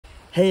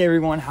Hey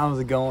everyone, how's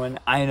it going?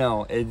 I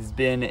know it's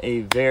been a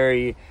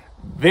very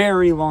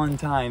long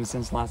time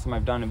since last time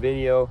I've done a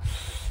video.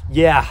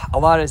 Yeah, a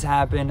lot has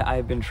happened.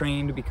 I've been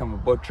trained to become a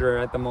butcher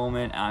at the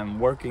moment. I'm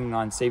working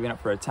on saving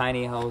up for a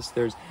tiny house.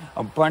 There's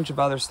a bunch of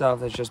other stuff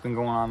that's just been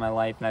going on in my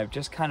life, and I've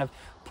just kind of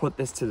put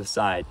this to the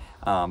side.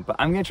 But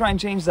I'm gonna try and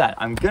change that.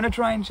 I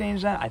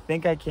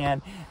think I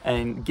can,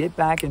 and get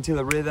back into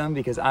the rhythm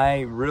because I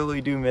really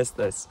do miss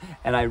this,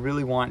 and I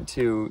really want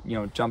to,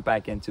 jump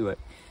back into it.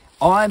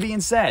 All that being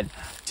said,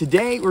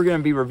 today we're going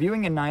to be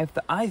reviewing a knife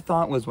that I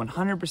thought was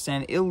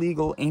 100%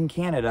 illegal in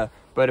Canada,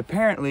 but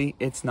apparently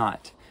it's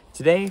not.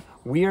 Today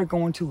we are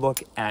going to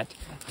look at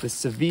the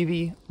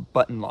Civivi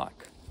button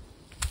lock.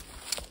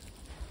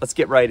 Let's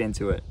get right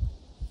into it.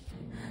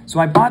 So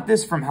I bought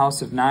this from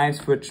House of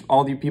Knives, which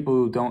all you people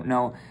who don't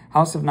know,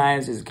 House of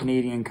Knives is a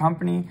Canadian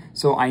company.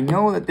 So I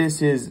know that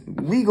this is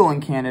legal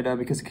in Canada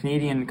because a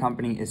Canadian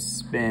company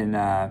has been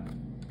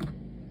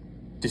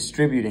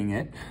distributing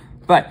it.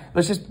 But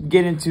let's just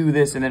get into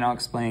this and then I'll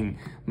explain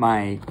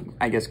my,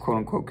 I guess, quote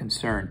unquote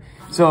concern.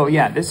 So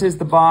yeah, this is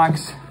the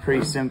box,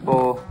 pretty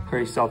simple,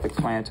 pretty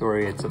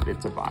self-explanatory. It's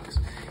a box.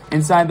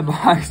 Inside the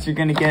box, you're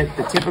gonna get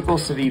the typical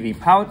Civivi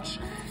pouch,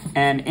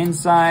 and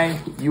inside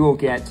you will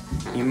get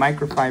a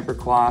microfiber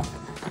cloth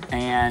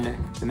and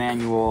the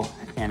manual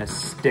and a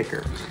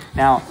sticker.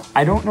 Now,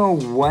 I don't know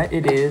what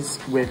it is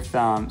with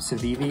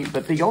Civivi,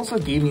 but they also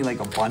gave me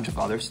like a bunch of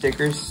other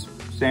stickers.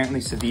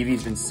 Apparently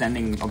Civivi's been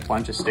sending a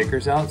bunch of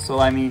stickers out. So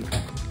I mean,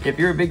 if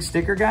you're a big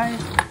sticker guy,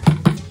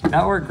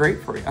 that'll work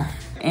great for you.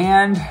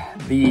 And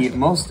the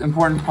most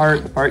important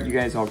part, the part you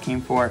guys all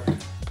came for,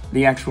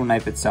 the actual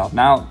knife itself.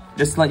 Now,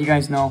 just to let you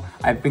guys know,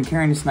 I've been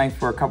carrying this knife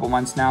for a couple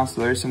months now,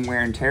 so there's some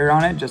wear and tear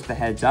on it, just a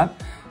heads up.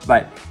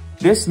 But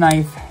this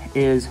knife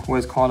is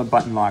what's called a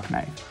button lock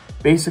knife.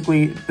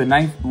 Basically, the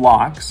knife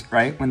locks,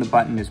 right, when the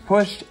button is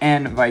pushed,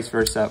 and vice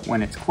versa,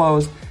 when it's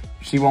closed,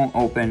 she won't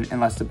open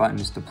unless the button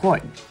is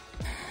deployed.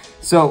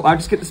 So I'll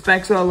just get the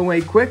specs out of the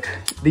way quick.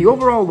 The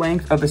overall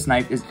length of this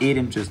knife is 8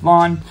 inches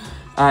long.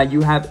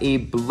 You have a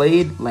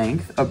blade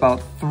length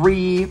about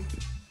 3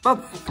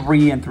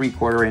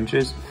 3/4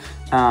 inches.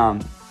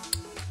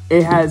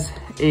 It has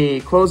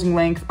a closing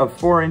length of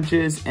 4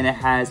 inches, and it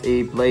has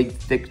a blade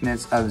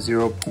thickness of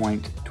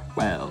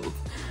 0.12.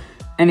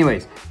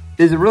 Anyways,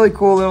 this is a really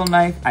cool little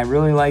knife. I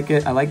really like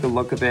it. I like the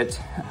look of it.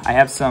 I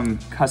have some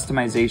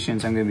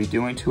customizations I'm gonna be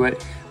doing to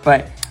it,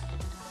 but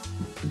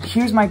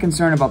here's my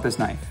concern about this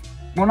knife.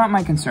 Well, not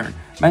my concern.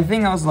 My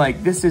thing, I was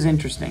like, this is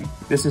interesting.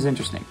 This is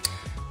interesting.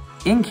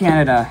 In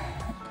Canada,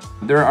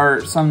 there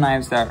are some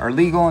knives that are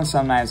legal and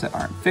some knives that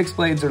aren't. Fixed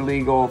blades are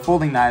legal,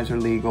 folding knives are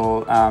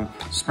legal,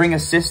 spring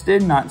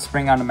assisted, not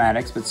spring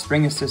automatics, but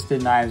spring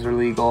assisted knives are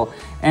legal.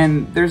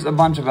 And there's a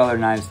bunch of other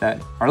knives that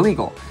are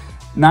legal.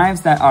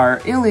 Knives that are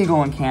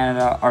illegal in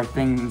Canada are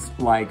things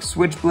like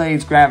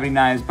switchblades, gravity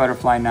knives,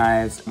 butterfly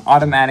knives,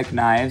 automatic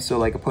knives, so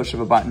like a push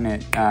of a button,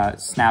 it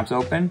snaps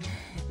open.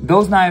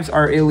 Those knives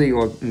are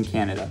illegal in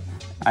Canada.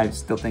 I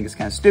still think it's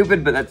kind of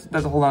stupid, but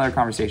that's a whole other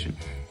conversation.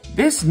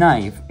 This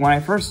knife, when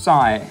I first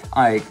saw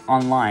it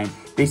online,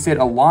 they said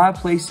a lot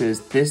of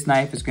places this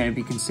knife is going to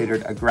be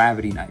considered a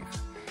gravity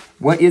knife.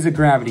 What is a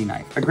gravity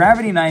knife? A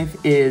gravity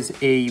knife is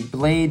a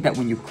blade that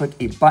when you click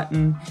a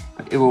button,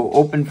 it will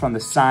open from the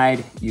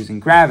side using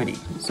gravity.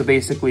 So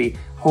basically,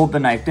 hold the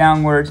knife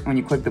downwards. When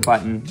you click the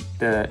button,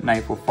 the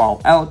knife will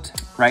fall out,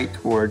 right,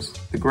 towards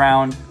the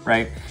ground,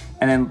 right?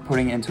 And then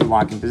putting it into a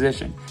locking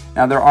position.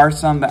 Now there are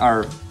some that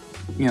are,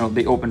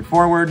 they open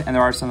forward, and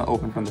there are some that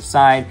open from the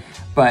side,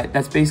 but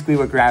that's basically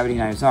what gravity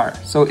knives are.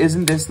 So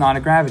isn't this not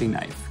a gravity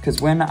knife? Because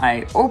when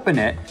I open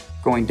it,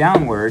 going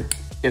downward,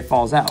 it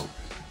falls out.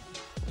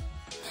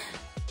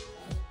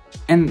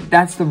 And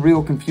that's the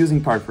real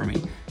confusing part for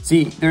me.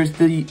 See, there's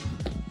the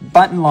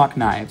button lock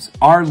knives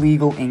are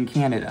legal in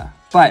Canada.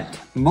 But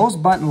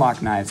most button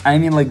lock knives, I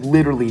mean like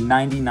literally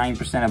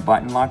 99% of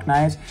button lock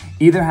knives,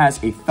 either has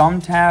a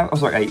thumb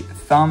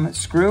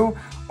screw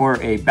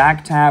or a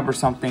back tab or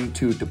something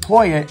to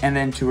deploy it, and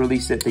then to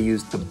release it, they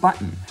use the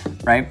button,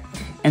 right?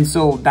 And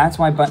so that's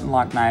why button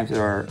lock knives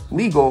are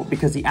legal,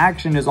 because the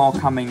action is all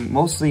coming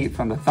mostly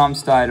from the thumb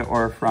stud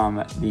or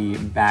from the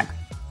back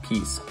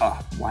piece. Oh,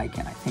 why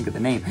can't I think of the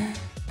name?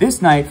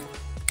 This knife,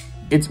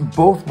 it's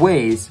both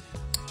ways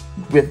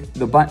with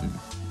the button.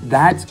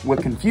 That's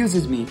what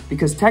confuses me,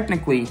 because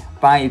technically,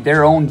 by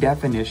their own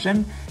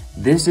definition,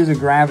 this is a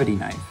gravity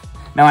knife.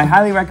 Now, I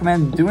highly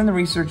recommend doing the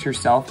research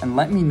yourself and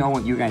let me know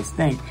what you guys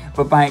think,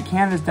 but by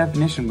Canada's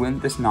definition,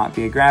 wouldn't this not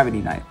be a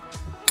gravity knife?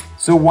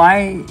 So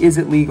why is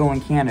it legal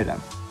in Canada?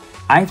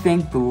 I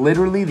think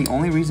literally the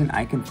only reason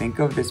I can think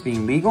of this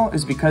being legal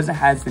is because it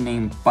has the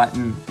name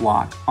button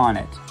lock on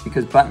it,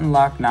 because button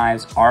lock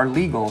knives are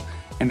legal,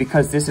 and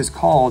because this is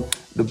called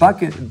the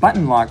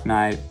button lock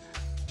knife,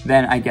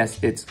 then I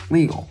guess it's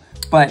legal.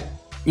 But,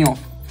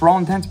 for all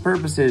intents and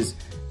purposes,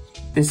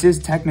 this is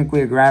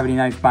technically a gravity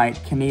knife by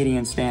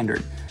Canadian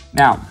standard.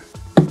 Now,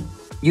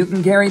 you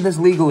can carry this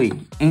legally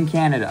in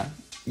Canada.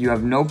 You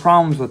have no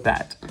problems with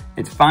that.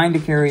 It's fine to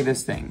carry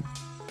this thing.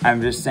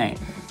 I'm just saying.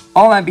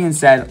 all that being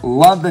said,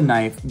 love the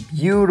knife.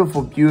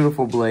 Beautiful,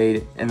 beautiful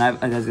blade, and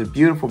it has a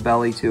beautiful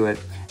belly to it,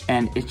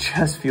 and it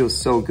just feels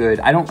so good.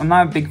 I'm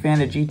not a big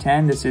fan of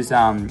G10. This is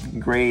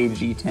gray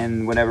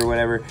G10,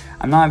 whatever.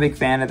 I'm not a big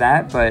fan of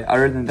that, but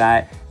other than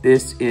that,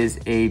 this is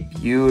a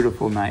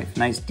beautiful knife.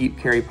 Nice deep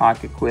carry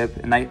pocket clip,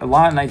 and a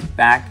lot of nice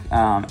back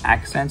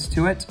accents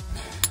to it.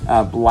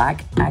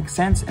 Black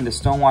accents, and the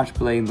stonewash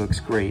blade looks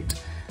great.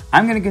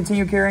 I'm going to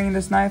continue carrying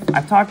this knife.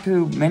 I've talked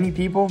to many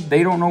people.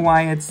 They don't know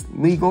why it's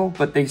legal,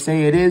 but they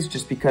say it is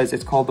just because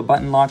it's called the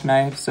button lock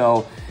knife.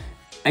 So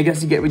I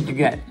guess you get what you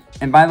get.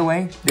 And by the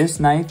way, this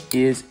knife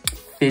is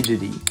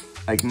fidgety.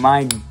 Like,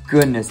 my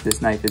goodness,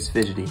 this knife is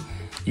fidgety.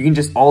 You can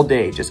just all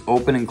day just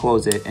open and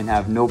close it and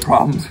have no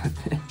problems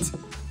with it.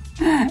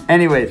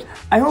 Anyways,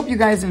 I hope you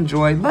guys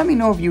enjoyed. Let me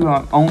know if you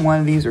own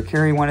one of these or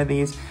carry one of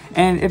these.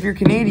 And if you're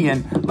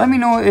Canadian, let me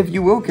know if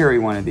you will carry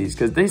one of these,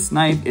 because this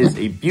knife is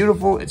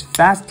beautiful, it's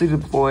fast to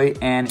deploy,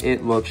 and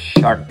it looks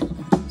sharp.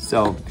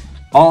 So,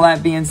 all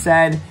that being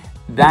said,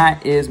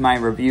 that is my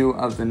review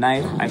of the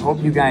knife. I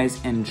hope you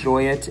guys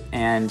enjoy it,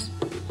 and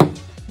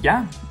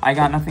yeah, I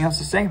got nothing else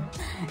to say.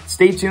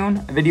 Stay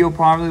tuned. A video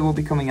probably will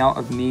be coming out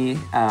of me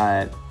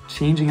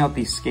changing out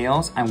these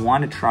scales. I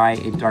want to try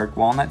a dark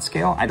walnut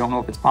scale. I don't know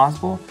if it's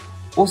possible.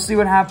 We'll see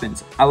what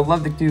happens. I would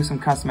love to do some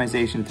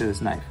customization to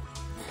this knife.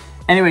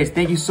 Anyways,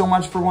 thank you so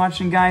much for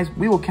watching, guys.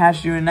 We will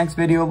catch you in the next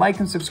video. Like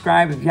and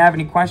subscribe. If you have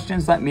any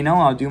questions, let me know.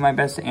 I'll do my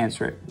best to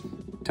answer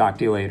it. Talk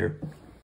to you later.